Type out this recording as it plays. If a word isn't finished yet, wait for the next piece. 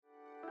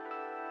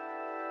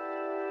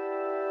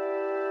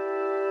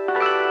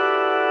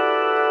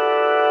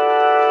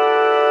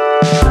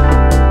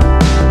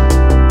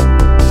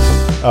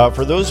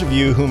For those of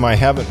you whom I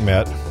haven't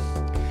met,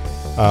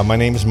 my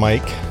name is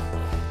Mike,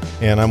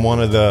 and I'm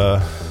one of the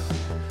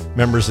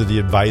members of the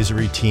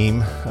advisory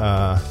team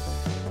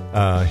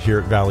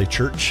here at Valley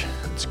Church.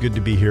 It's good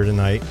to be here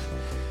tonight,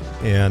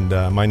 and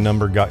my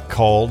number got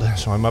called,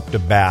 so I'm up to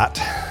bat,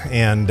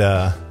 and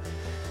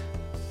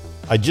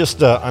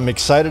I'm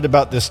excited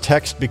about this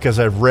text because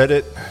I've read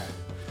it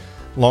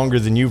longer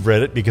than you've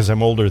read it because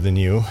I'm older than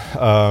you,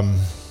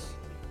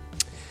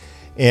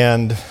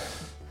 and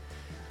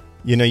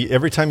you know,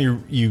 every time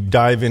you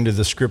dive into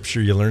the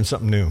scripture, you learn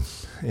something new.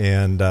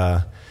 And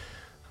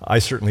I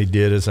certainly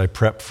did as I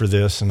prepped for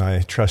this, and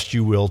I trust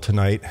you will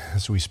tonight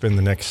as we spend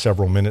the next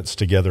several minutes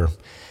together.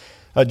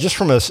 Just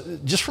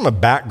from a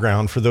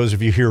background, for those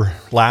of you here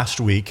last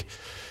week,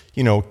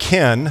 you know,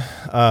 Ken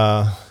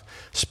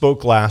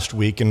spoke last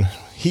week, and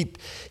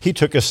he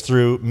took us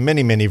through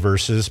many, many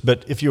verses.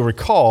 But if you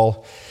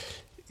recall,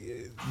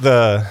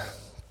 the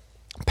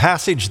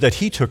passage that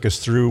he took us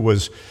through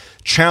was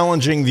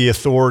challenging the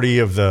authority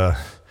of the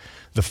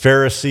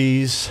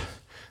Pharisees,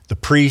 the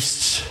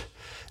priests,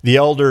 the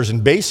elders,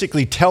 and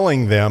basically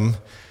telling them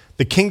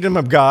the kingdom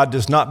of God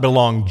does not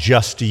belong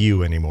just to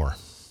you anymore.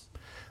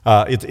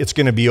 It's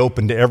going to be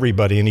open to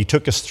everybody. And he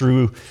took us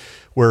through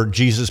where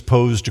Jesus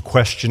posed a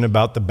question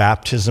about the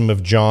baptism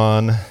of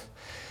John,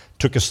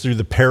 took us through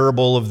the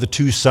parable of the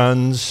two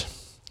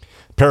sons,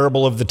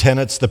 parable of the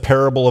tenants, the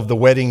parable of the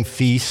wedding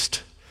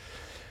feast.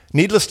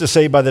 Needless to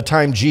say, by the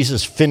time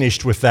Jesus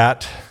finished with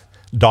that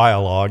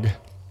dialogue,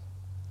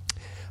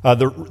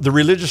 the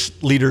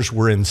religious leaders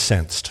were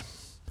incensed.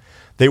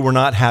 They were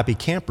not happy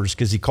campers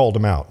because he called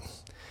them out.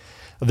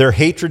 Their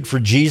hatred for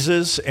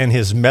Jesus and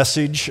his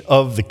message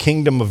of the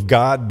kingdom of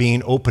God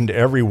being open to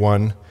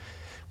everyone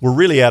were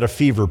really at a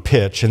fever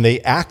pitch, and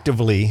they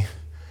actively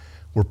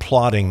were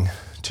plotting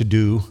to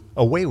do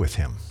away with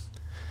him.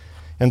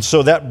 And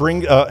so that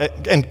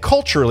and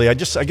culturally, I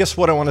guess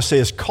what I want to say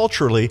is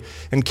culturally,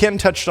 and Ken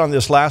touched on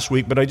this last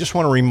week, but I just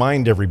want to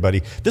remind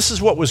everybody, this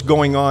is what was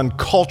going on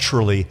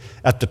culturally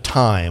at the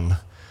time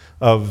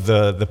of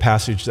the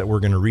passage that we're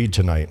going to read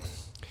tonight.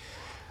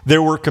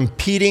 There were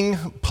competing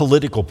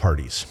political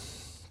parties.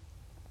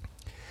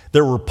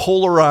 There were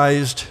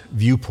polarized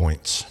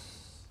viewpoints.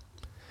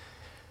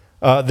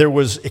 There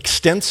was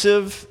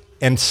extensive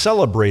and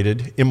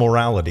celebrated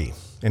immorality.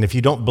 And if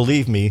you don't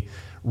believe me,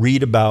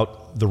 read about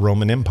the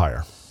Roman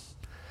Empire.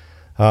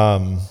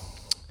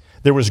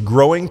 There was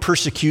growing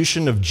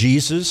persecution of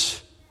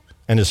Jesus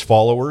and his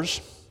followers.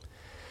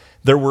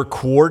 There were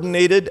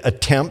coordinated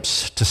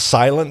attempts to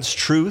silence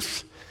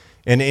truth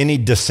and any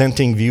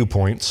dissenting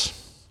viewpoints.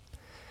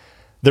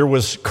 There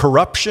was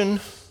corruption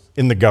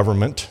in the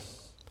government,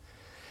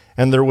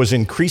 and there was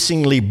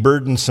increasingly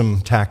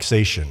burdensome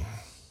taxation.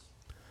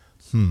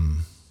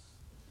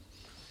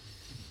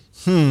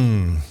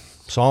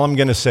 That's all I'm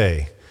going to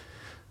say.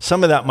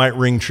 Some of that might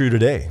ring true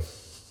today.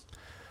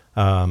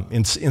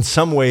 In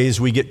some ways,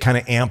 we get kind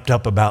of amped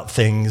up about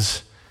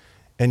things,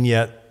 and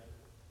yet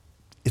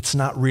it's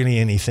not really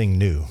anything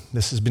new.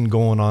 This has been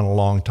going on a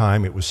long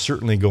time. It was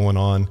certainly going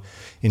on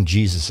in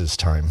Jesus'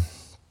 time.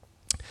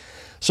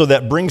 So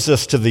that brings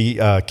us to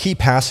the key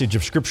passage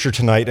of Scripture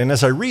tonight. And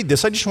as I read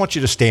this, I just want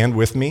you to stand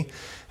with me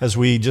as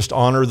we just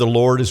honor the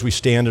Lord as we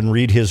stand and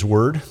read his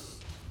word.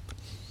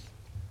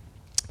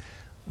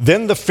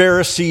 Then the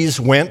Pharisees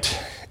went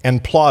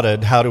and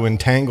plotted how to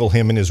entangle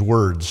him in his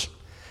words.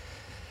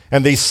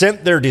 And they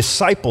sent their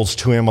disciples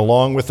to him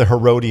along with the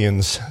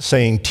Herodians,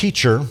 saying,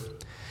 "Teacher,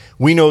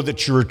 we know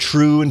that you are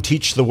true and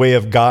teach the way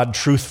of God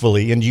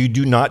truthfully, and you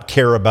do not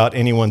care about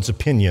anyone's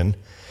opinion,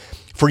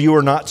 for you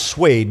are not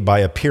swayed by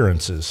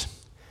appearances.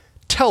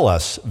 Tell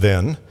us,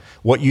 then,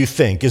 what you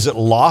think. Is it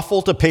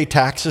lawful to pay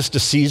taxes to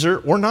Caesar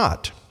or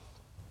not?"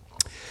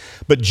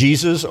 But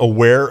Jesus,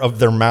 aware of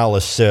their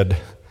malice, said,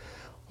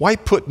 "Why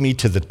put me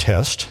to the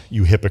test,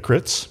 you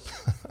hypocrites?"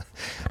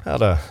 How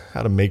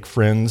to make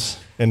friends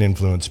and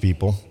influence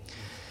people.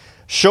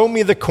 "Show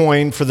me the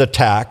coin for the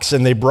tax."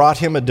 And they brought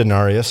him a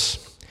denarius.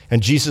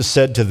 And Jesus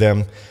said to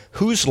them,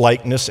 "Whose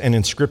likeness and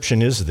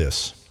inscription is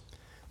this?"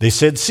 They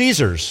said,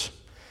 "Caesar's."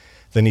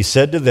 Then he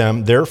said to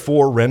them,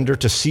 "Therefore render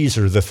to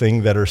Caesar the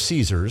things that are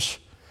Caesar's,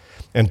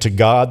 and to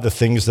God the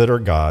things that are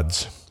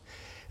God's."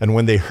 And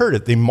when they heard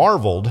it, they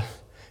marveled,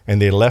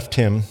 and they left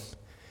him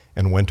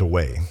and went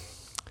away.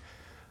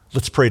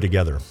 Let's pray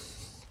together.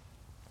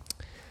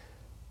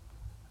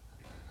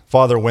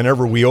 Father,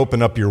 whenever we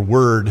open up your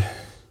word,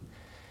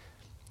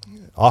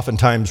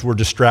 oftentimes we're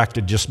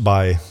distracted just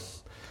by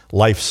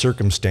life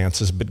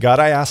circumstances. But God,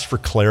 I ask for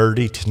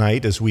clarity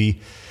tonight as we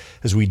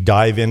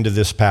dive into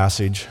this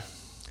passage.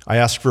 I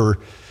ask for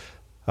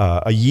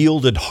a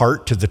yielded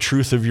heart to the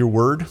truth of your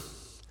word.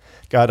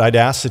 God, I'd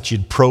ask that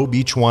you'd probe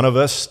each one of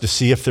us to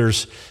see if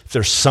there's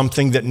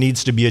something that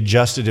needs to be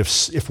adjusted.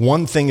 If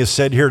one thing is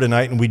said here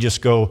tonight and we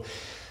just go,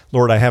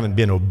 "Lord, I haven't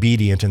been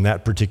obedient in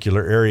that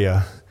particular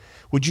area,"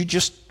 would you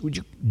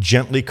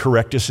gently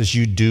correct us as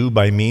you do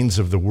by means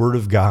of the Word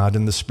of God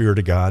and the Spirit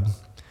of God?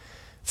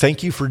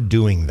 Thank you for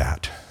doing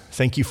that.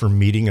 Thank you for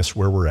meeting us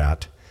where we're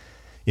at.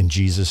 In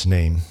Jesus'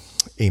 name,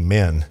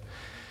 amen.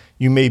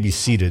 You may be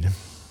seated.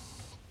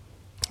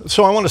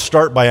 So I want to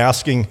start by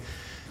asking,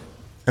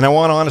 and I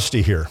want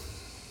honesty here,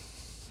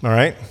 all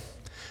right?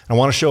 I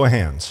want a show of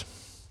hands.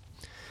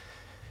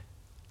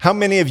 How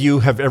many of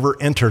you have ever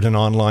entered an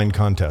online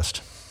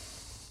contest?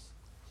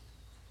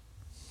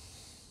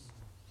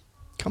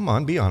 Come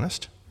on, be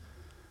honest.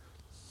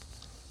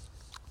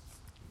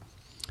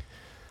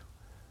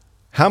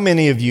 How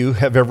many of you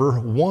have ever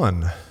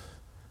won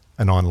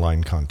an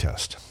online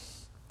contest?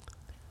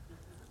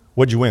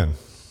 What'd you win?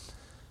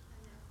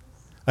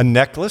 A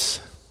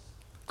necklace?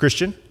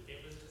 Christian?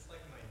 It was just like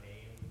my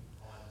name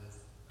on this.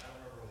 I don't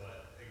remember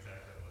what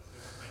exactly it was.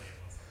 It was my name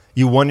on something.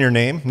 You won your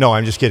name? No,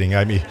 I'm just kidding.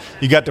 I mean,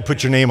 you got to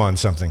put your name on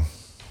something.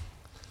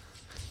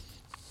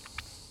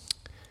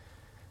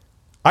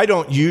 I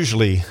don't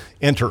usually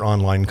enter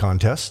online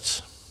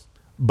contests,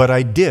 but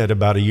I did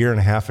about 1.5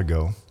 years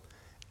ago,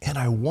 and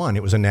I won.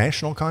 It was a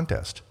national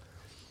contest.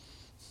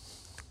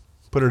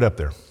 Put it up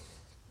there.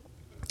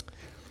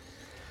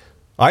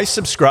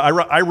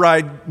 I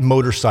ride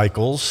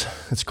motorcycles.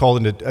 It's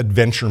called an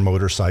adventure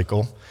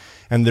motorcycle.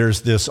 And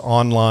there's this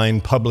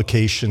online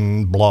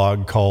publication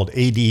blog called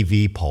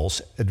ADV Pulse,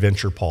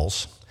 Adventure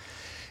Pulse.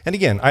 And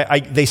again,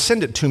 they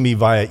send it to me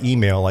via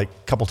email like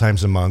a couple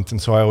times a month,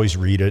 and so I always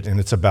read it,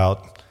 and it's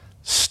about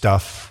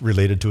stuff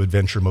related to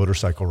adventure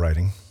motorcycle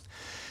riding.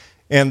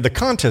 And the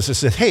contest, it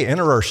says, hey,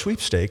 enter our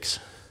sweepstakes.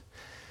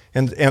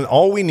 And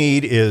all we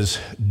need is,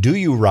 do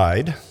you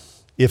ride?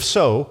 If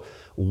so,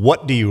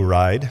 what do you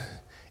ride?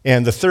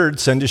 And the third,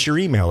 send us your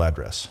email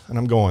address. And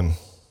I'm going,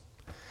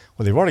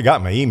 well, they've already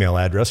got my email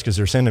address because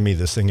they're sending me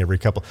this thing every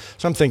couple.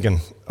 So I'm thinking,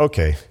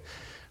 okay,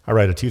 I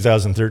ride a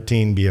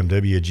 2013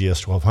 BMW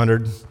GS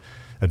 1200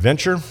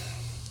 Adventure,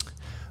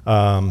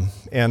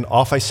 and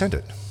off I sent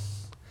it.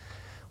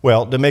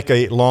 Well, to make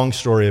a long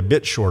story a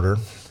bit shorter,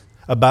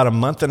 about 1.5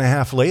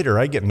 months later,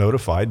 I get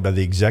notified by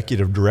the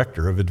executive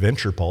director of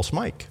Adventure Pulse,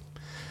 Mike.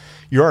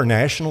 You're our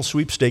national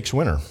sweepstakes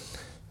winner.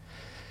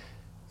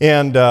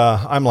 And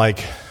I'm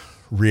like,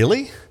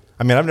 really?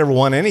 I mean, I've never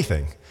won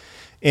anything.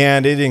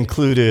 And it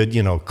included,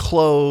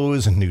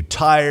 clothes and new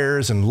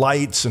tires and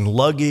lights and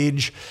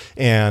luggage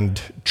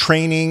and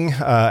training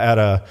at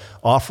a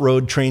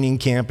off-road training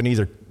camp in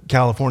either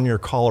California or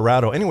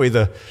Colorado. Anyway,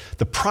 the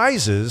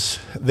prizes,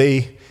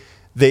 they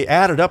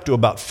added up to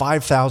about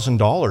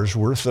 $5,000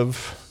 worth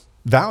of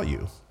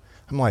value.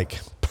 I'm like,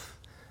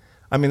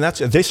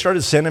 they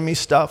started sending me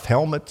stuff,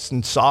 helmets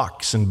and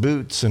socks and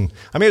boots. And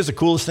it was the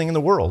coolest thing in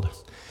the world.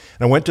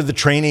 And I went to the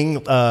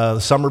training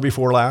summer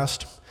before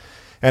last,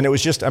 and it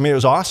was just, it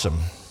was awesome.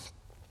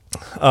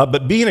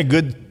 But being a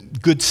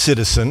good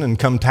citizen, and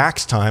come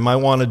tax time, I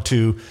wanted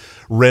to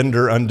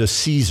render unto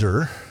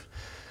Caesar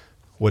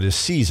what is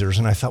Caesar's.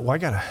 And I thought,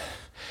 well,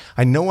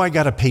 I know I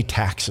got to pay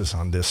taxes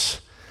on this,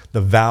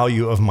 the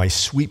value of my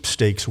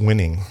sweepstakes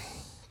winning.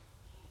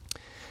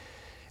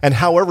 And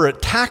however,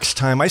 at tax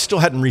time, I still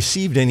hadn't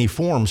received any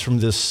forms from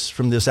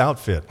this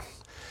outfit.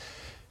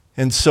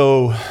 And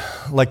so,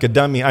 like a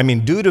dummy,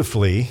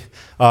 dutifully,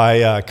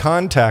 I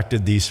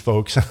contacted these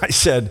folks and I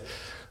said,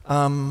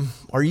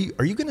 are you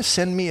going to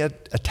send me a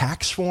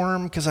tax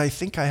form? Because I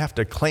think I have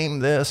to claim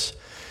this.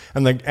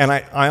 And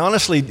I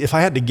honestly, if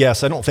I had to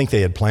guess, I don't think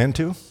they had planned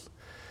to.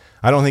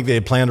 I don't think they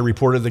had planned to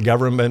report it to the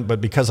government, but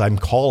because I'm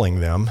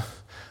calling them,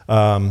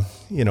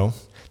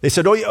 they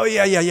said, oh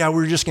yeah,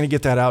 we're just going to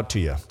get that out to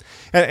you.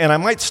 And I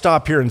might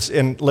stop here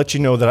and let you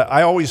know that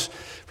I always,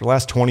 for the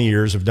last 20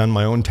 years, have done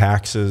my own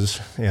taxes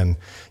and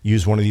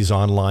use one of these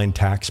online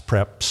tax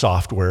prep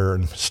software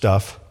and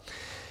stuff.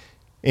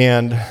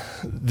 And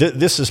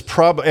this is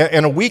probably,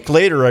 and a week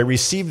later, I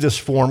received this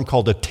form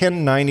called a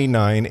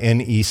 1099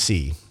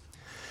 NEC,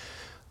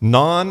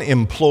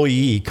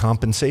 non-employee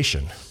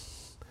compensation.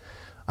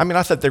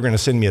 I thought they were going to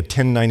send me a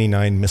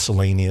 1099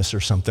 miscellaneous or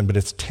something, but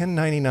it's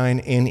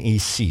 1099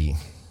 NEC.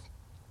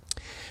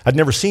 I'd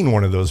never seen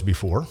one of those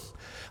before.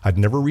 I'd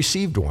never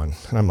received one.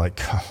 And I'm like,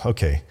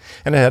 okay.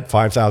 And it had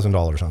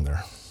 $5,000 on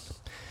there.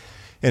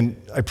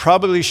 And I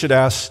probably should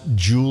ask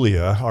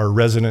Julia, our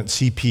resident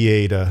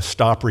CPA, to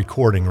stop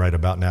recording right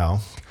about now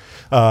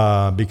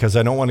because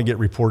I don't want to get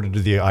reported to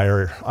the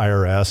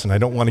IRS, and I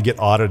don't want to get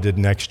audited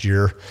next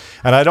year.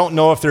 And I don't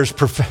know if there's...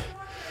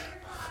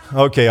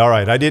 Okay, all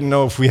right. I didn't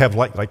know if we have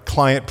like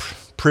client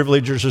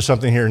privileges or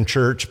something here in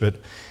church, but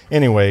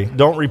anyway,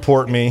 don't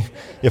report me.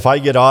 If I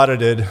get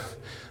audited,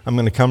 I'm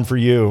going to come for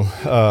you.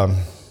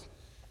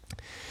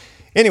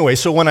 Anyway,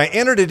 so when I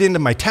entered it into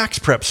my tax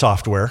prep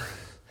software,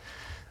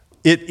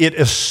 it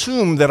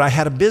assumed that I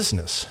had a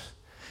business.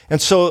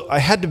 And so I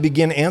had to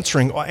begin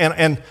answering,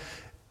 and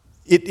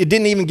it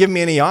didn't even give me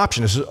any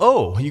option. It says,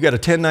 oh, you got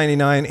a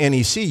 1099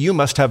 NEC, you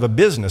must have a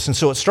business. And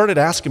so it started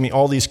asking me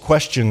all these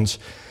questions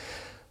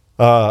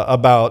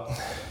about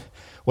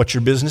what's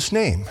your business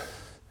name?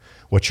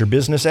 What's your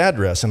business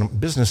address? And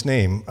business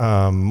name,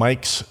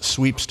 Mike's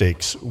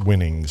Sweepstakes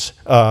Winnings.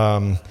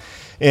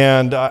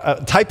 And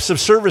types of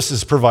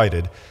services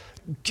provided.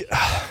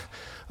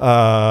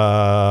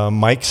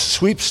 Mike's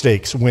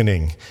Sweepstakes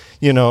Winning.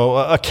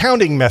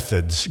 Accounting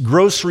methods,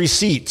 gross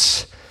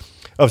receipts,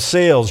 of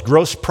sales,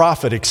 gross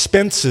profit,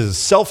 expenses,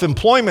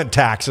 self-employment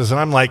taxes. And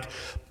I'm like,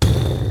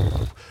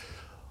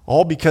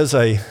 all because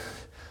I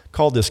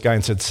called this guy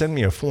and said, send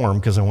me a form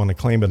because I want to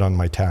claim it on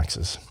my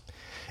taxes.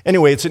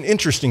 Anyway, it's an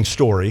interesting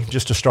story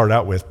just to start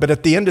out with. But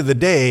at the end of the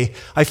day,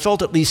 I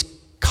felt at least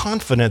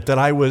confident that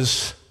I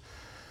was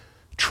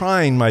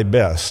trying my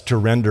best to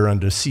render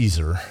unto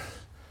Caesar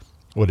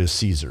what is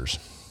Caesar's.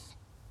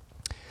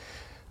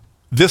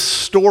 This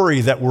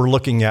story that we're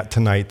looking at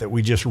tonight that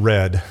we just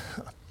read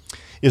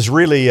is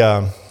really,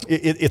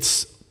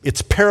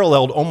 it's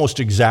paralleled almost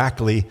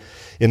exactly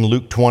in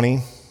Luke 20,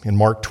 in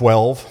Mark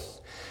 12.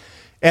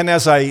 And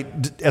as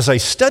I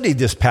studied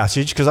this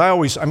passage, because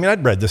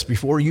I'd read this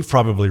before, you've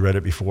probably read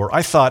it before,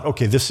 I thought,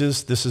 okay, this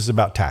is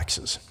about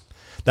taxes.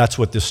 That's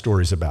what this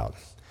story's about.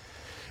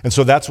 And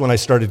so that's when I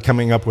started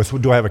coming up with,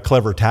 do I have a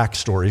clever tax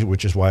story,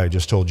 which is why I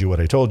just told you what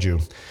I told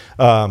you.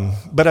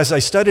 But as I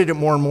studied it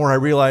more and more, I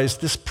realized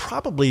this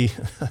probably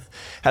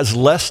has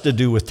less to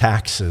do with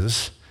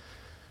taxes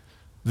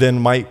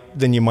than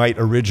you might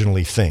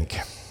originally think.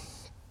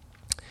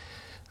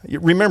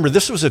 Remember,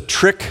 this was a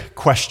trick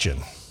question.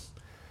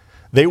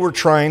 They were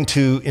trying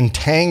to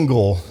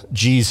entangle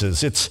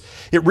Jesus.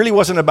 It really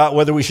wasn't about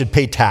whether we should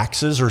pay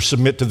taxes or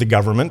submit to the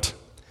government,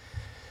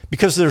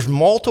 because there's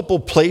multiple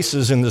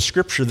places in the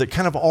scripture that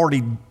kind of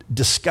already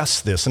discuss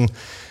this. And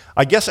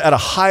I guess at a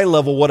high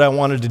level, what I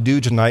wanted to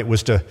do tonight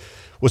was to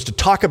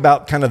talk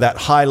about kind of that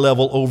high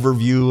level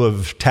overview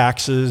of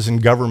taxes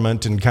and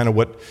government and kind of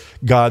what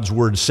God's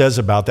word says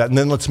about that. And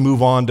then let's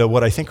move on to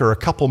what I think are a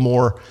couple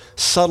more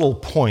subtle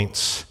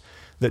points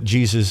that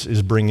Jesus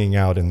is bringing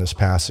out in this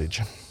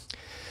passage.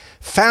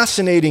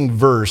 Fascinating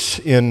verse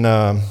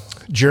in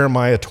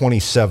Jeremiah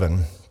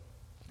 27.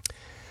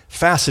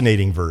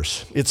 Fascinating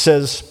verse. It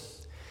says,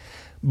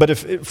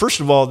 first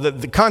of all,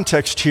 the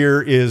context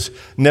here is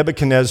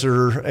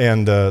Nebuchadnezzar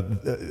and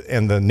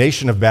the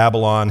nation of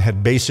Babylon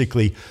had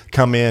basically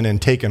come in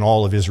and taken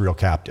all of Israel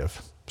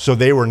captive. So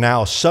they were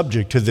now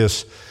subject to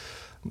this,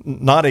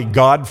 not a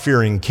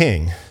God-fearing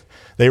king.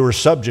 They were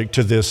subject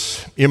to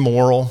this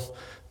immoral,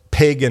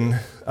 pagan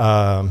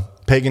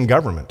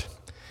government.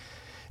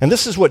 And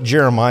this is what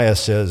Jeremiah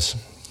says.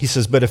 He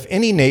says, but if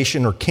any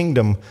nation or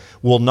kingdom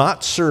will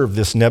not serve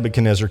this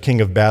Nebuchadnezzar, king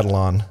of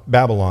Babylon,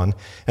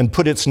 and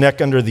put its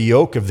neck under the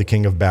yoke of the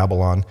king of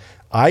Babylon,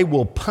 I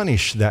will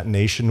punish that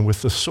nation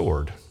with the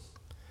sword,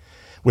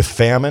 with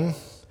famine,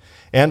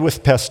 and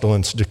with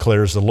pestilence,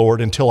 declares the Lord,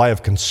 until I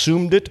have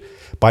consumed it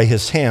by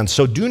his hand.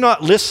 So do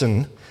not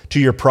listen to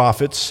your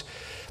prophets,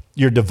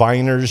 your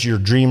diviners, your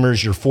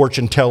dreamers, your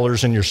fortune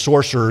tellers, and your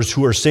sorcerers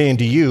who are saying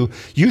to you,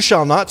 you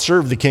shall not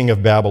serve the king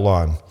of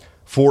Babylon,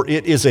 for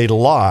it is a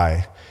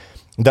lie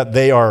that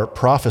they are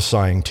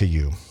prophesying to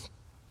you,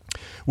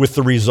 with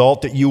the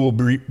result that you will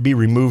be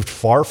removed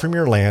far from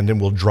your land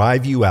and will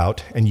drive you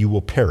out and you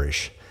will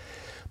perish.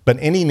 But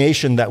any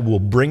nation that will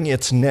bring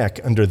its neck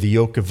under the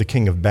yoke of the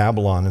king of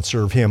Babylon and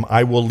serve him,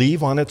 I will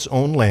leave on its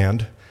own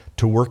land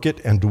to work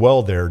it and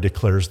dwell there,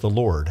 declares the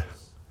Lord.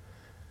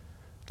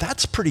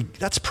 That's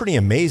pretty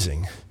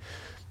amazing.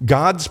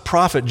 God's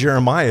prophet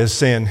Jeremiah is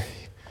saying,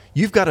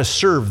 you've got to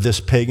serve this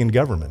pagan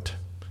government.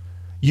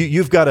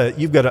 You've got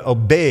to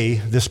obey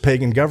this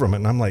pagan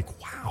government. And I'm like,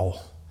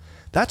 wow,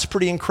 that's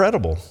pretty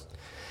incredible.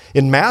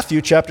 In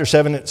Matthew chapter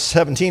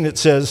 17, it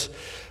says,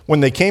 when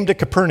they came to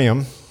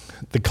Capernaum,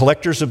 the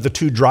collectors of the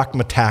 2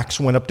 drachma tax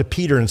went up to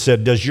Peter and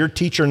said, does your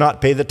teacher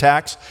not pay the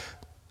tax?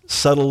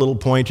 Subtle little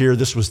point here.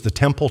 This was the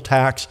temple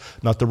tax,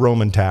 not the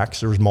Roman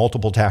tax. There was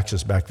multiple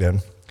taxes back then.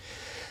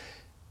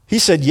 He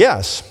said,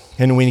 yes.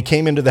 And when he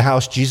came into the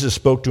house, Jesus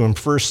spoke to him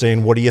first,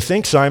 saying, what do you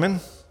think, Simon?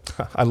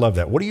 I love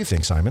that. What do you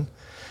think, Simon?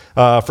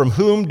 From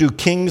whom do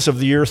kings of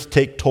the earth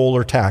take toll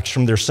or tax?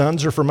 From their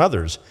sons or from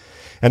others?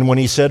 And when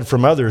he said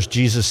from others,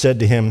 Jesus said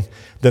to him,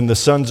 then the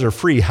sons are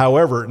free.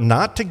 However,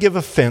 not to give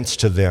offense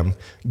to them,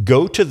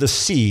 go to the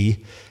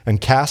sea and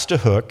cast a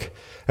hook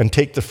and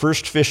take the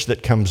first fish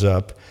that comes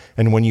up.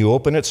 And when you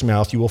open its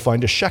mouth, you will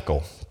find a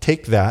shekel.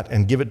 Take that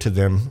and give it to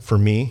them for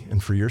me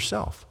and for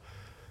yourself.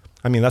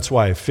 I mean, that's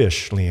why I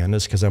fish, Leanne,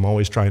 is because I'm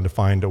always trying to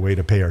find a way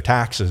to pay our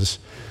taxes.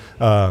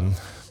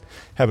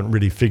 Haven't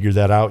really figured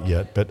that out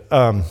yet. But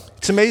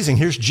it's amazing.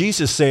 Here's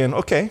Jesus saying,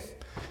 okay,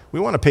 we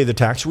want to pay the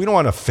tax. We don't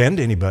want to offend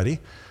anybody.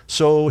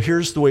 So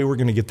here's the way we're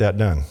going to get that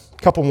done.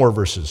 A couple more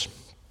verses.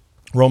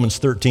 Romans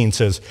 13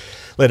 says,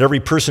 let every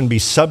person be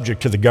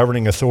subject to the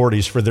governing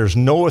authorities, for there's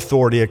no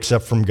authority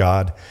except from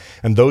God,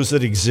 and those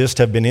that exist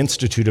have been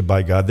instituted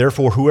by God.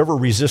 Therefore, whoever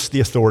resists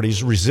the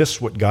authorities resists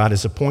what God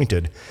has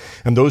appointed,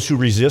 and those who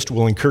resist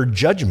will incur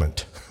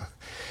judgment.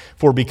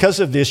 For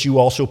because of this, you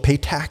also pay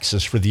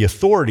taxes, for the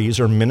authorities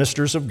are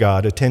ministers of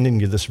God, attending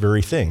to this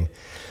very thing.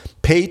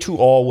 Pay to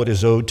all what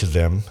is owed to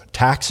them,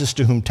 taxes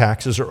to whom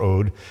taxes are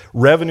owed,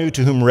 revenue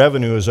to whom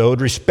revenue is owed,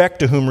 respect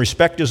to whom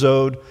respect is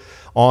owed,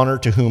 honor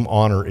to whom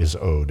honor is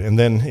owed. And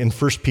then in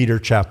 1 Peter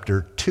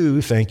chapter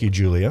 2, thank you,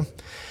 Julia,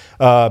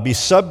 be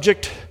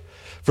subject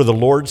for the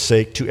Lord's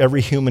sake to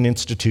every human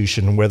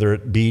institution, whether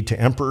it be to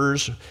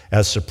emperors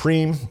as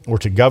supreme or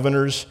to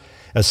governors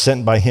as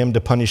sent by him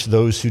to punish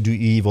those who do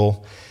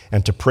evil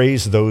and to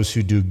praise those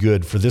who do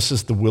good. For this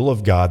is the will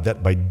of God,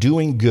 that by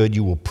doing good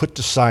you will put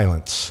to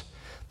silence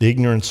the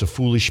ignorance of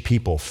foolish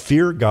people.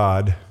 Fear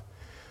God,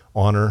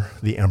 honor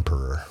the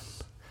emperor.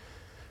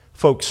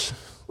 Folks,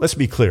 let's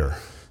be clear.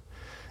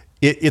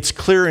 It's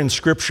clear in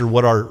Scripture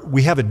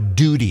we have a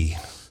duty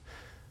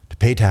to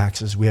pay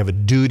taxes. We have a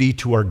duty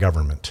to our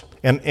government.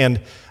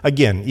 And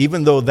again,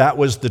 even though that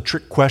was the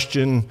trick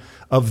question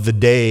of the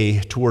day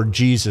toward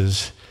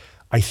Jesus,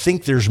 I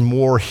think there's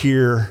more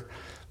here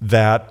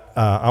that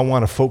I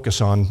want to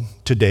focus on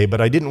today,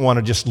 but I didn't want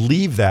to just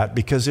leave that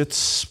because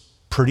it's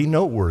pretty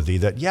noteworthy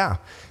that, yeah,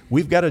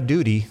 we've got a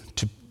duty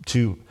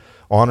to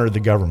honor the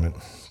government.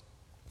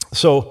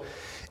 So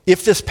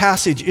if this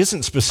passage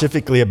isn't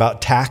specifically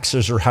about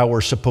taxes or how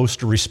we're supposed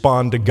to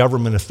respond to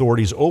government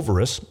authorities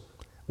over us,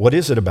 what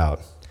is it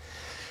about?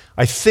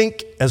 I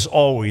think, as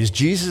always,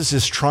 Jesus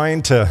is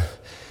trying to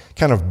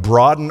kind of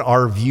broaden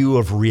our view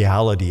of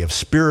reality, of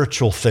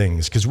spiritual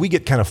things, because we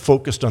get kind of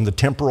focused on the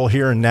temporal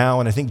here and now,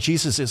 and I think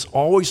Jesus is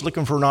always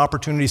looking for an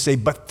opportunity to say,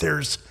 but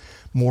there's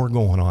more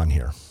going on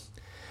here.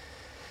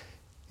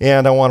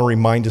 And I want to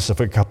remind us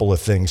of a couple of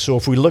things. So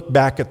if we look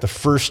back at the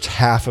first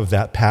half of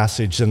that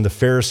passage, then the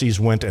Pharisees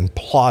went and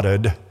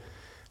plotted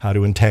how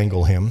to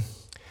entangle him.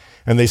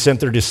 And they sent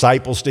their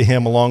disciples to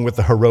him along with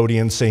the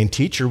Herodians, saying,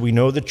 Teacher, we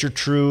know that you're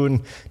true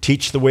and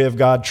teach the way of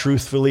God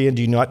truthfully and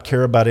do not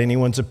care about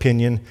anyone's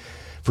opinion,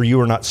 for you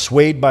are not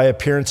swayed by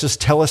appearances.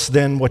 Tell us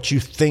then what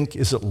you think.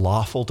 Is it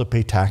lawful to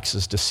pay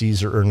taxes to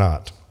Caesar or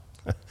not?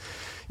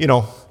 You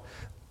know,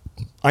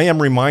 I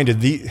am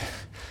reminded,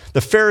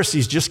 the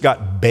Pharisees just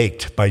got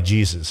baked by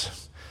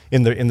Jesus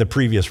in the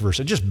previous verse.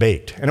 It just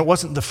baked, and it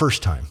wasn't the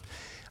first time.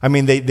 I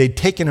mean, they'd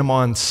taken him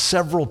on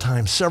several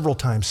times.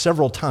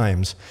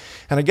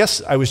 And I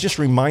guess I was just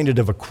reminded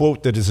of a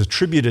quote that is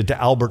attributed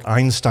to Albert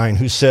Einstein,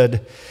 who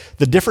said,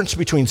 the difference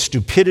between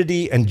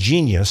stupidity and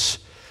genius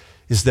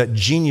is that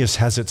genius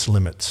has its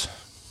limits.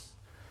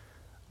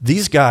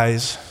 These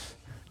guys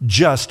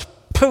just,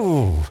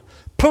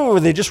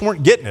 they just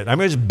weren't getting it. I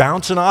mean, it's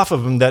bouncing off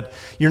of them that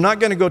you're not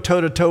going to go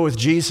toe-to-toe with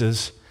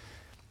Jesus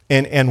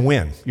and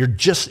win.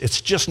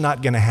 It's just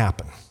not going to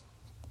happen.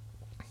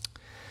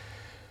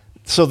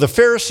 So the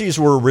Pharisees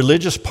were a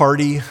religious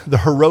party. The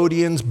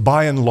Herodians,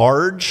 by and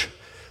large,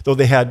 though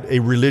they had a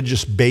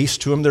religious base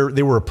to them,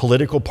 they were a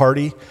political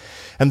party.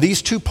 And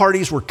these two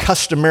parties were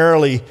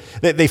customarily,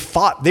 they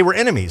fought, they were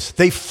enemies.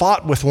 They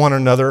fought with one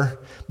another,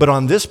 but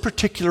on this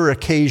particular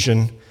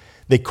occasion,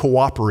 they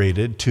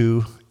cooperated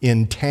to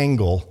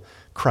entangle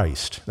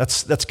Christ.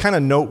 That's kind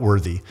of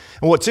noteworthy.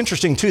 And what's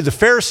interesting too, the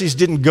Pharisees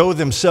didn't go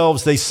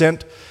themselves. They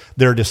sent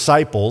their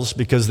disciples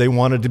because they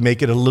wanted to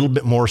make it a little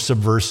bit more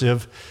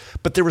subversive.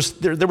 But there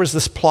was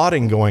this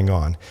plotting going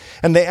on.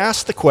 And they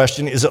asked the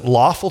question, is it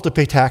lawful to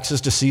pay taxes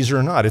to Caesar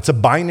or not? It's a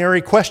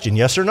binary question,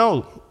 yes or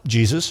no,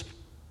 Jesus?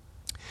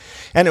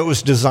 And it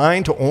was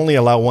designed to only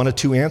allow one of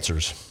two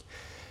answers,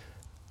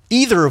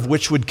 either of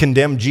which would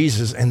condemn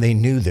Jesus, and they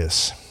knew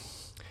this.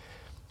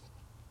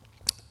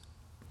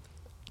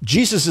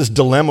 Jesus'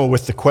 dilemma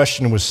with the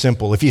question was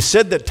simple. If he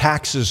said that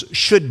taxes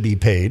should be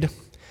paid,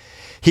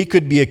 he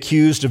could be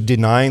accused of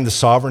denying the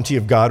sovereignty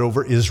of God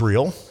over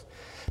Israel,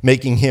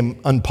 making him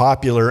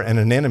unpopular and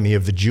an enemy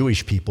of the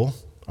Jewish people.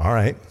 All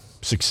right,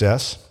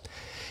 success.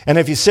 And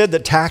if he said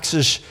that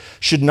taxes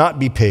should not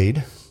be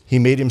paid, he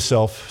made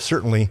himself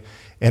certainly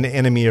an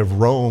enemy of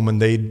Rome,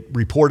 and they'd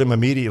report him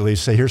immediately,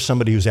 say, here's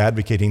somebody who's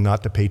advocating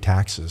not to pay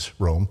taxes,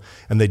 Rome,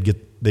 and they'd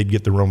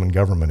get the Roman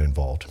government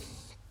involved.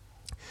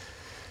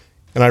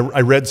 And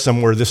I read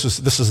somewhere, this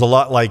is a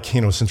lot like,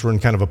 since we're in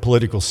kind of a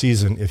political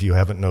season, if you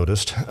haven't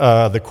noticed,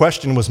 the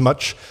question was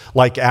much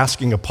like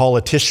asking a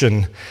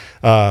politician,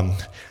 a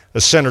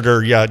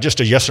senator, just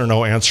a yes or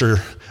no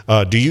answer,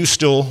 do you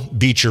still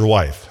beat your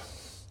wife?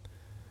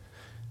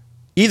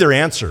 Either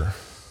answer.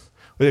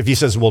 If he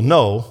says, well,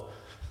 no,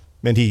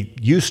 and he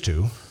used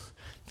to.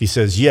 If he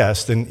says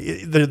yes, then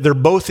they're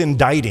both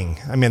indicting.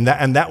 I mean,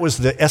 that was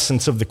the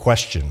essence of the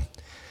question.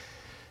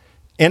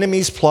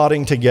 Enemies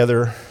plotting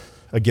together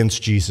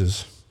against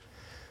Jesus,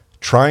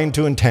 trying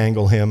to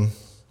entangle him,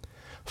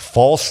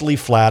 falsely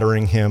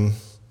flattering him,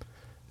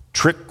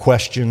 trick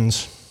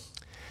questions.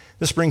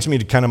 This brings me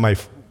to kind of my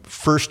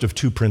first of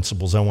two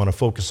principles I want to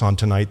focus on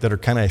tonight that are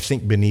kind of, I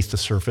think, beneath the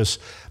surface,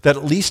 that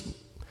at least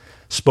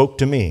spoke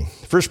to me.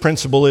 First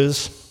principle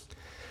is,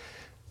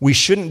 we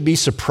shouldn't be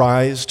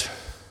surprised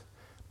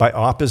by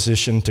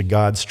opposition to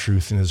God's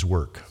truth and his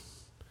work.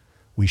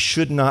 We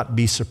should not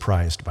be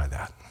surprised by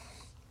that.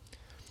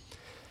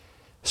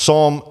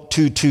 Psalm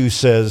 2:2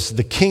 says,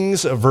 the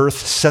kings of earth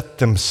set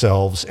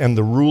themselves, and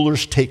the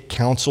rulers take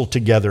counsel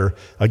together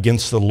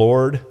against the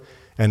Lord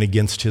and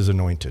against his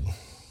anointed.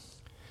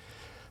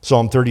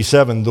 Psalm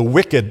 37, the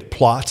wicked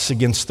plots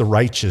against the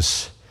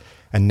righteous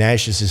and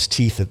gnashes his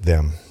teeth at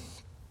them.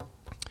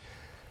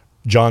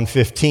 John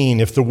 15,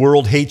 if the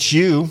world hates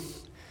you,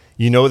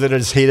 you know that it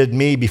has hated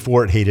me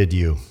before it hated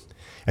you.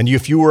 And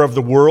if you were of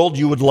the world,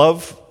 you would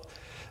love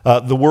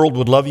the world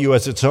would love you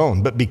as its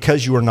own. But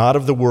because you are not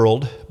of the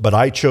world, but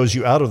I chose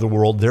you out of the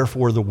world,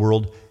 therefore the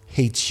world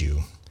hates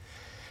you.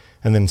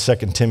 And then 2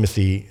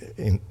 Timothy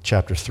in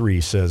chapter 3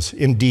 says,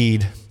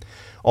 indeed,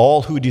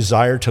 all who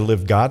desire to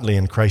live godly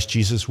in Christ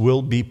Jesus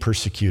will be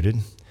persecuted,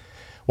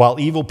 while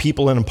evil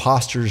people and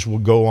impostors will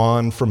go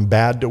on from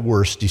bad to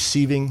worse,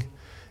 deceiving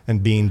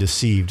and being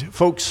deceived.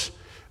 Folks,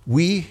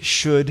 we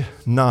should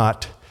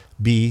not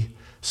be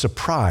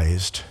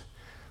surprised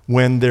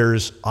when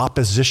there's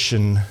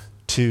opposition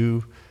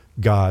to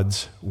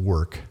God's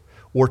work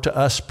or to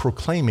us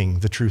proclaiming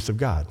the truth of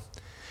God.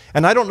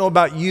 And I don't know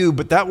about you,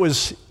 but that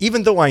was,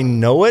 even though I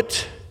know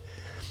it,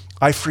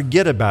 I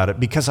forget about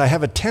it because I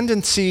have a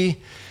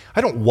tendency,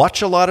 I don't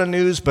watch a lot of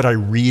news, but I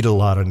read a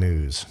lot of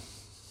news.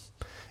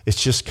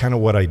 It's just kind of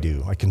what I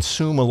do. I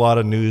consume a lot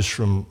of news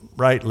from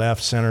right,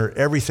 left, center,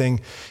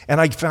 everything, and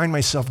I find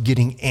myself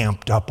getting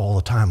amped up all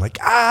the time. Like,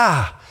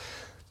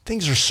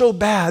 things are so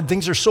bad,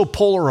 things are so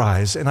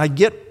polarized, and I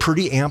get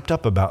pretty amped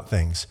up about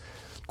things.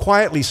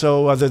 Quietly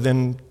so, other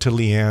than to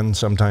Leanne,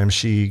 sometimes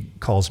she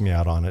calls me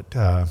out on it.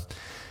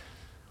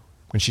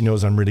 When she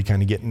knows I'm really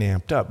kind of getting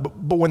amped up.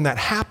 But when that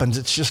happens,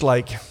 it's just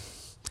like,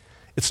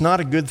 it's not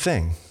a good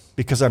thing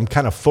because I'm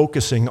kind of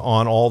focusing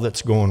on all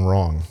that's going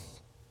wrong.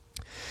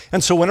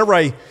 And so whenever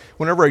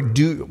I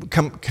do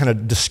kind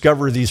of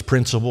discover these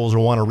principles or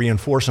want to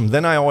reinforce them,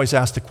 then I always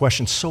ask the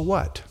question, so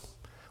what?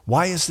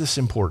 Why is this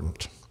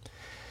important?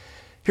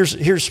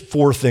 Here's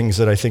 4 things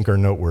that I think are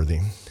noteworthy.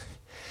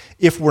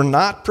 If we're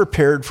not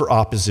prepared for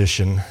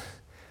opposition,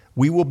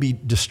 we will be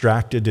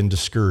distracted and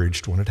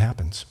discouraged when it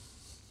happens.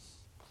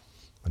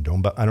 I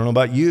don't know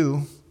about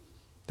you,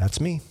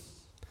 that's me.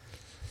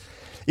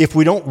 If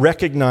we don't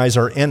recognize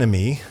our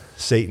enemy,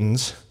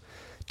 Satan's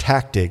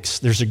tactics,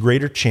 there's a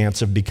greater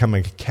chance of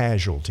becoming a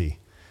casualty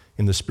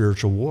in the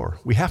spiritual war.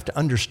 We have to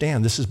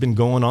understand this has been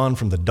going on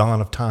from the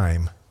dawn of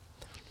time.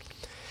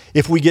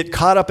 If we get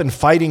caught up in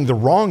fighting the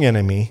wrong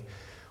enemy,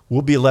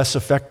 we'll be less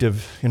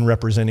effective in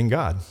representing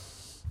God.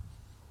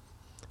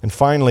 And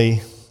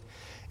finally,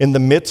 in the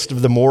midst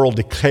of the moral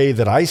decay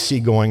that I see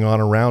going on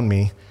around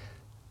me,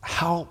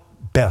 how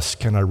best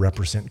can I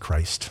represent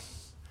Christ?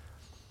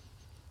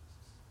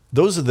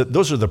 Those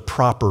are the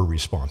proper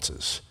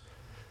responses,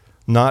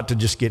 not to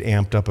just get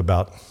amped up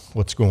about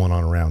what's going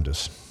on around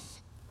us.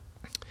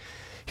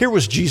 Here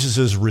was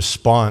Jesus'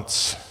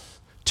 response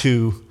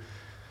to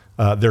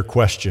their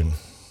question.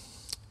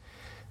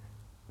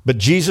 But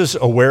Jesus,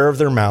 aware of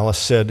their malice,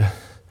 said,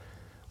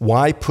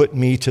 "Why put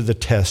me to the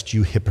test,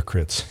 you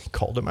hypocrites?" He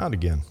called them out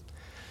again.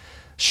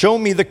 "Show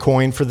me the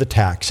coin for the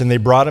tax." And they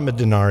brought him a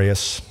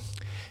denarius.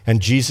 And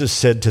Jesus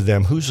said to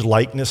them, "Whose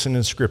likeness and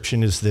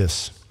inscription is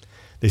this?"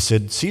 They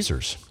said,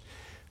 "Caesar's."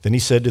 Then he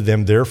said to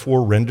them,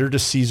 "Therefore render to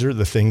Caesar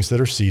the things that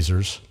are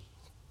Caesar's,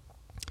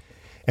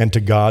 and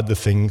to God the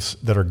things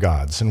that are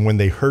God's." And when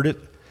they heard it,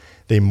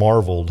 they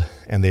marveled,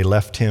 and they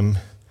left him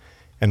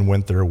and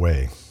went their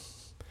way.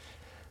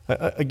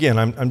 Again,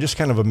 I'm just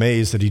kind of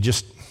amazed that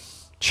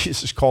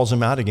Jesus calls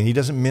them out again. He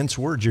doesn't mince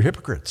words. You're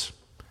hypocrites.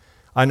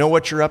 I know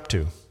what you're up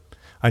to.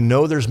 I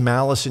know there's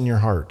malice in your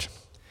heart.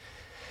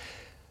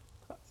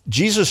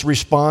 Jesus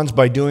responds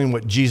by doing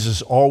what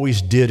Jesus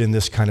always did in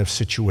this kind of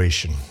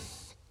situation.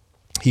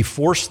 He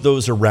forced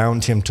those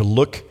around him to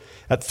look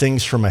at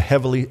things from a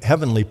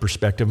heavenly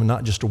perspective and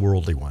not just a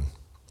worldly one.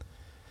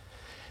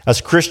 As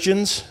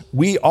Christians,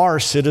 we are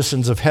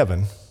citizens of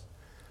heaven,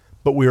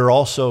 but we are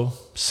also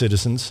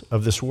citizens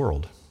of this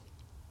world.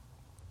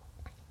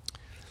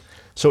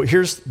 So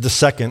here's the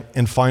second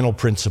and final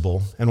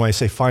principle. And when I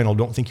say final,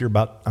 don't think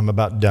I'm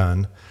about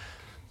done,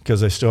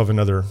 because I still have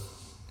another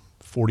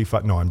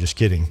 45. No, I'm just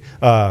kidding.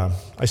 I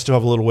still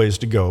have a little ways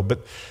to go.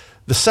 But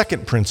the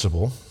second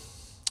principle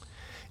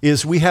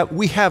is we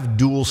have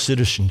dual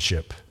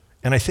citizenship.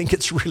 And I think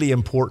it's really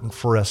important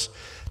for us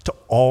to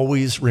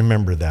always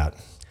remember that.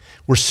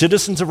 We're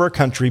citizens of our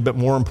country, but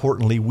more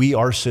importantly, we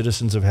are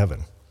citizens of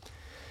heaven.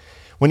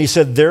 When he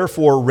said,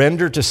 "Therefore,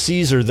 render to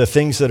Caesar the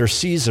things that are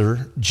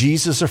Caesar,"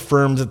 Jesus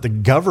affirmed that the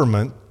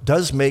government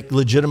does make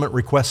legitimate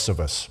requests of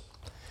us.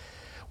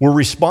 We're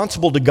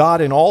responsible to God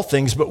in all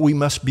things, but we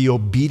must be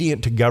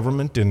obedient to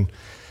government in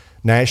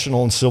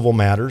national and civil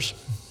matters.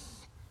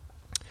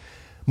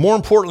 More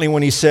importantly,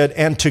 when he said,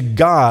 "And to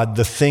God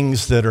the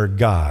things that are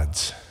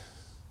God's,"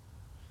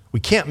 we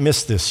can't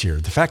miss this here,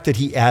 the fact that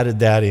he added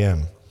that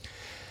in.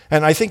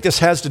 And I think this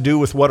has to do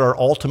with what our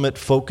ultimate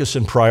focus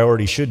and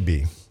priority should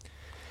be.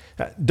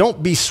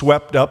 Don't be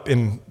swept up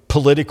in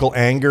political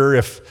anger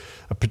if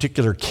a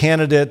particular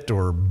candidate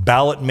or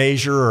ballot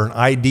measure or an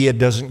idea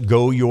doesn't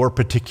go your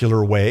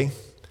particular way.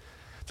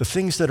 The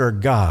things that are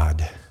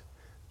God,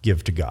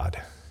 give to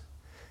God.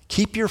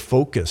 Keep your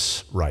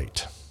focus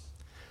right.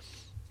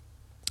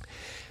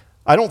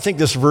 I don't think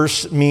this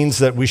verse means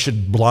that we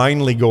should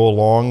blindly go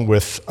along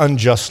with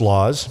unjust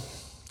laws,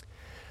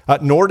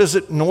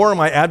 nor am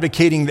I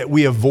advocating that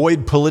we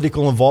avoid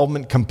political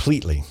involvement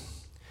completely.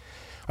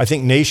 I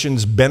think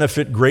nations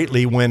benefit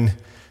greatly when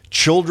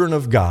children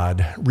of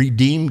God,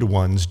 redeemed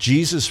ones,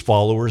 Jesus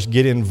followers,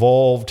 get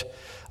involved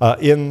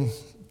in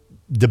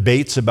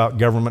debates about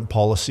government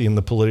policy and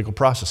the political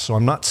process. So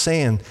I'm not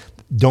saying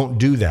don't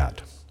do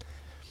that.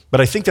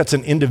 But I think that's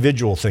an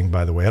individual thing,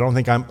 by the way. I don't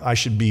think I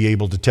should be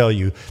able to tell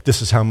you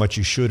this is how much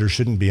you should or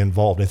shouldn't be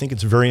involved. I think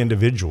it's very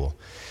individual.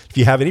 If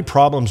you have any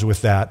problems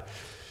with that,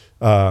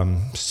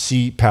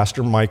 see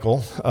Pastor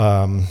Michael,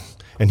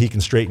 and he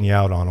can straighten you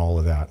out on all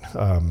of that.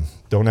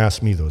 Don't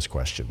ask me those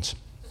questions.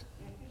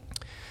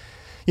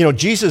 You know,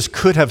 Jesus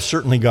could have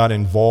certainly got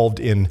involved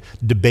in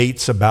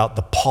debates about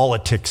the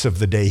politics of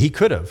the day. He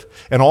could have.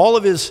 And all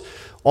of his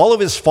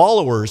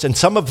followers, and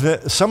some of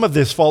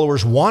his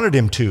followers wanted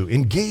him to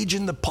engage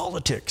in the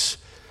politics.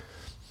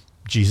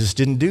 Jesus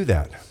didn't do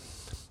that.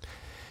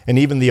 And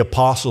even the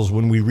apostles,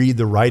 when we read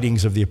the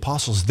writings of the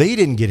apostles, they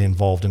didn't get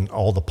involved in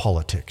all the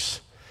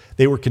politics.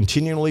 They were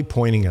continually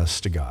pointing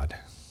us to God.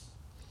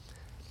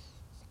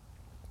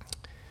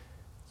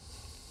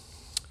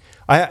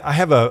 I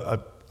have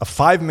a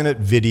 5-minute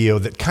video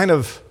that kind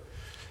of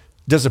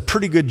does a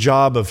pretty good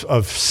job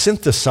of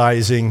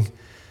synthesizing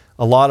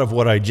a lot of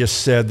what I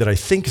just said that I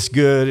think is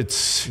good.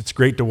 It's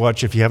great to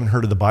watch. If you haven't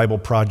heard of the Bible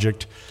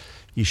Project,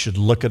 you should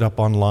look it up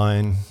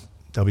online,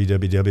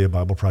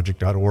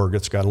 www.bibleproject.org.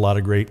 It's got a lot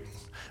of great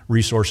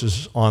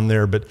resources on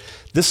there. But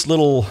this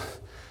little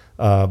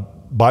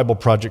Bible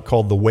project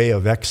called The Way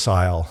of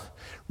Exile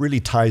really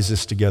ties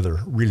this together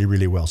really,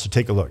 really well. So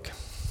take a look.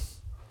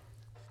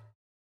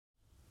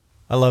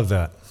 I love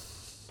that.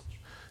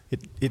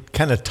 It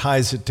kind of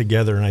ties it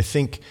together. And I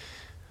think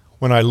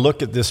when I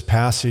look at this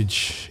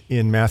passage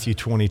in Matthew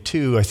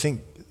 22, I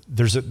think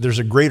there's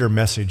a greater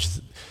message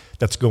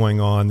that's going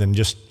on than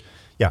just,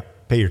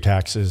 pay your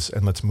taxes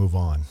and let's move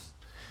on.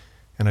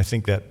 And I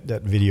think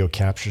that video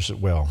captures it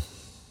well.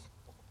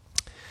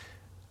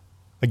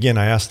 Again,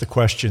 I asked the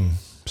question,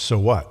 so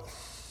what?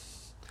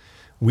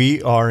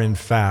 We are, in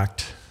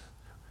fact,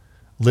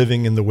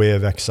 living in the way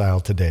of exile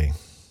today.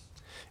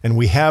 And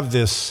we have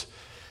this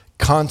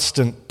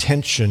constant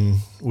tension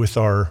with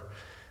our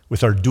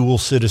dual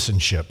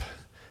citizenship.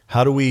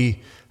 How do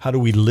we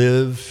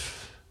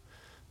live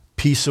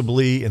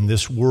peaceably in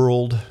this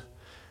world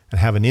and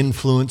have an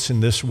influence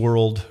in this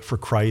world for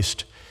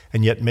Christ,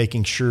 and yet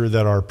making sure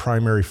that our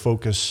primary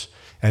focus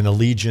and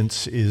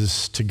allegiance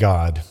is to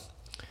God?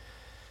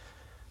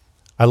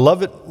 I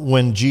love it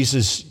when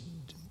Jesus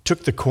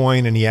took the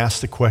coin and he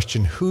asked the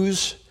question,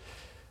 whose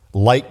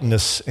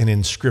likeness and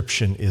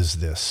inscription is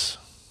this?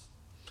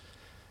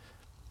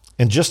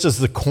 And just as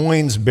the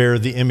coins bear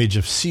the image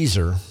of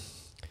Caesar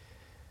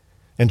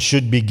and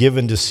should be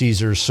given to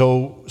Caesar,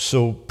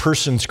 so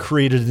persons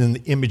created in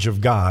the image of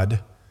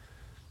God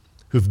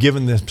who've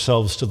given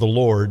themselves to the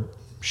Lord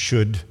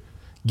should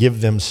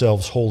give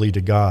themselves wholly to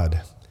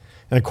God.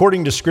 And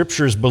according to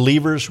Scripture, as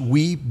believers,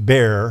 we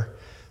bear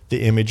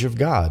the image of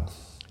God.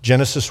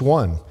 Genesis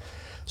 1.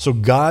 So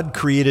God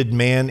created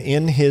man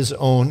in his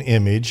own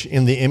image.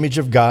 In the image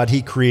of God,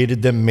 he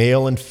created them,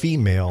 male and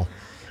female.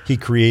 He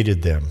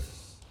created them.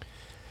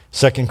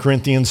 2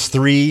 Corinthians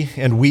 3,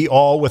 and we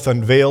all with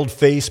unveiled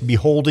face,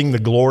 beholding the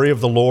glory of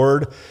the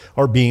Lord,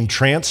 are being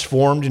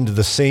transformed into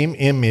the same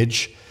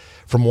image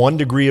from one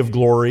degree of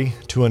glory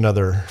to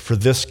another. For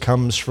this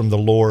comes from the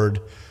Lord,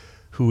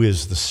 who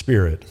is the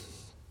Spirit.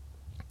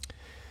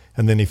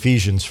 And then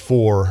Ephesians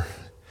 4,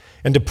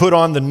 and to put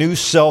on the new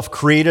self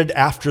created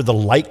after the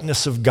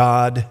likeness of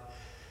God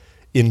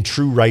in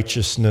true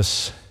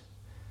righteousness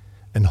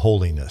and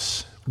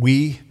holiness.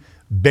 We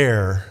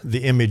bear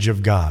the image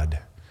of God.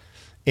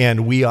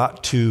 And we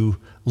ought to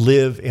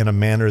live in a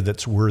manner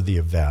that's worthy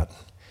of that.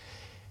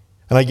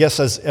 And I guess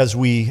as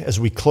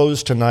we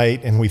close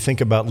tonight and we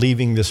think about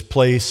leaving this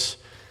place,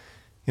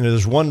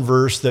 there's one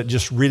verse that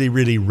just really,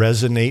 really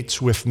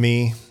resonates with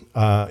me.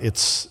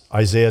 It's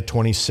Isaiah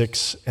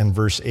 26 and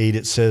verse 8.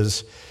 It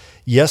says,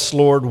 "Yes,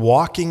 Lord,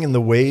 walking in the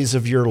ways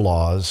of your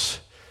laws,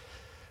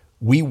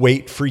 we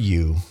wait for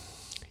you.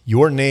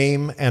 Your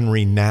name and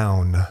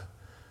renown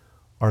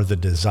are the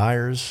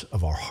desires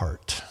of our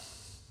heart."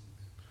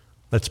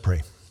 Let's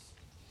pray.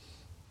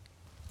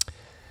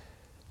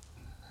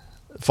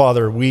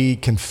 Father, we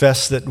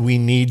confess that we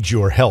need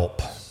your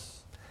help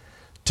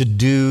to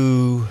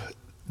do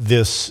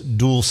this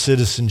dual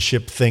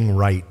citizenship thing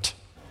right.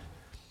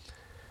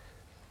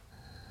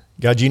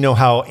 God, you know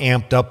how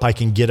amped up I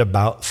can get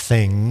about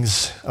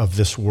things of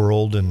this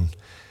world and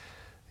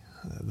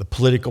the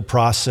political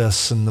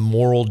process and the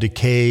moral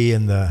decay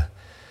and the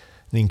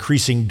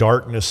increasing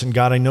darkness. And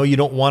God, I know you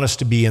don't want us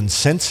to be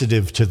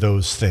insensitive to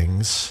those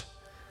things.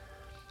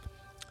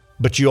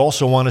 But you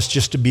also want us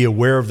just to be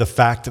aware of the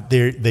fact that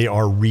they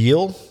are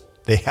real.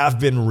 They have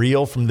been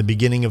real from the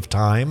beginning of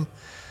time.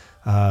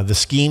 The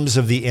schemes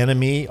of the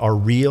enemy are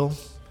real,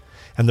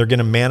 and they're going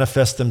to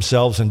manifest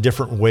themselves in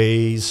different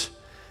ways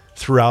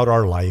throughout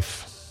our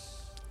life.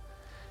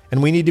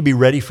 And we need to be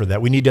ready for that.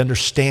 We need to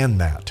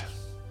understand that.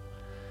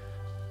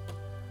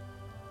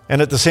 And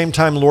at the same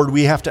time, Lord,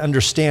 we have to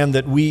understand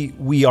that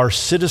we are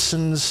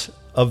citizens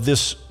of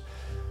this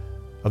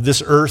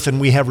earth,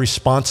 and we have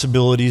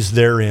responsibilities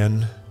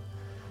therein.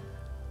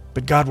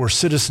 But God, we're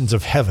citizens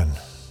of heaven,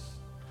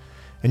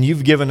 and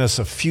you've given us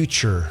a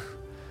future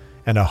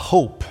and a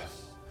hope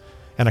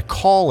and a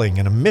calling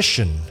and a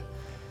mission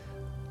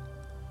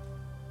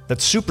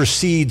that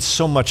supersedes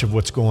so much of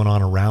what's going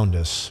on around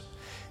us.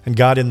 And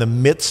God, in the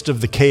midst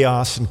of the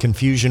chaos and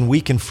confusion,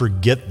 we can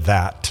forget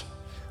that.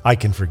 I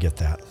can forget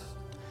that.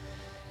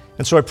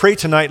 And so I pray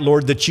tonight,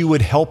 Lord, that you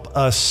would help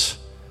us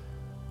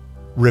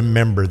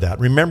remember that.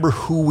 Remember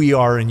who we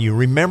are in you.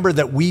 Remember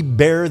that we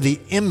bear the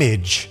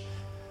image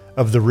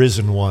of the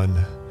risen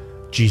one,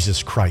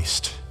 Jesus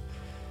Christ,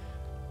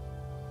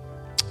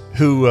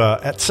 who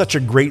at such a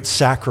great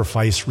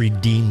sacrifice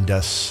redeemed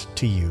us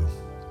to you.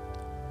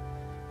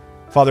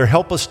 Father,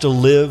 help us to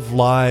live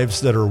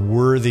lives that are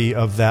worthy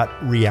of that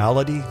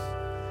reality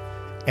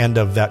and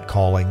of that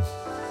calling.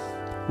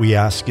 We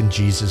ask in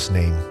Jesus'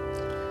 name,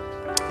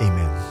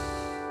 amen.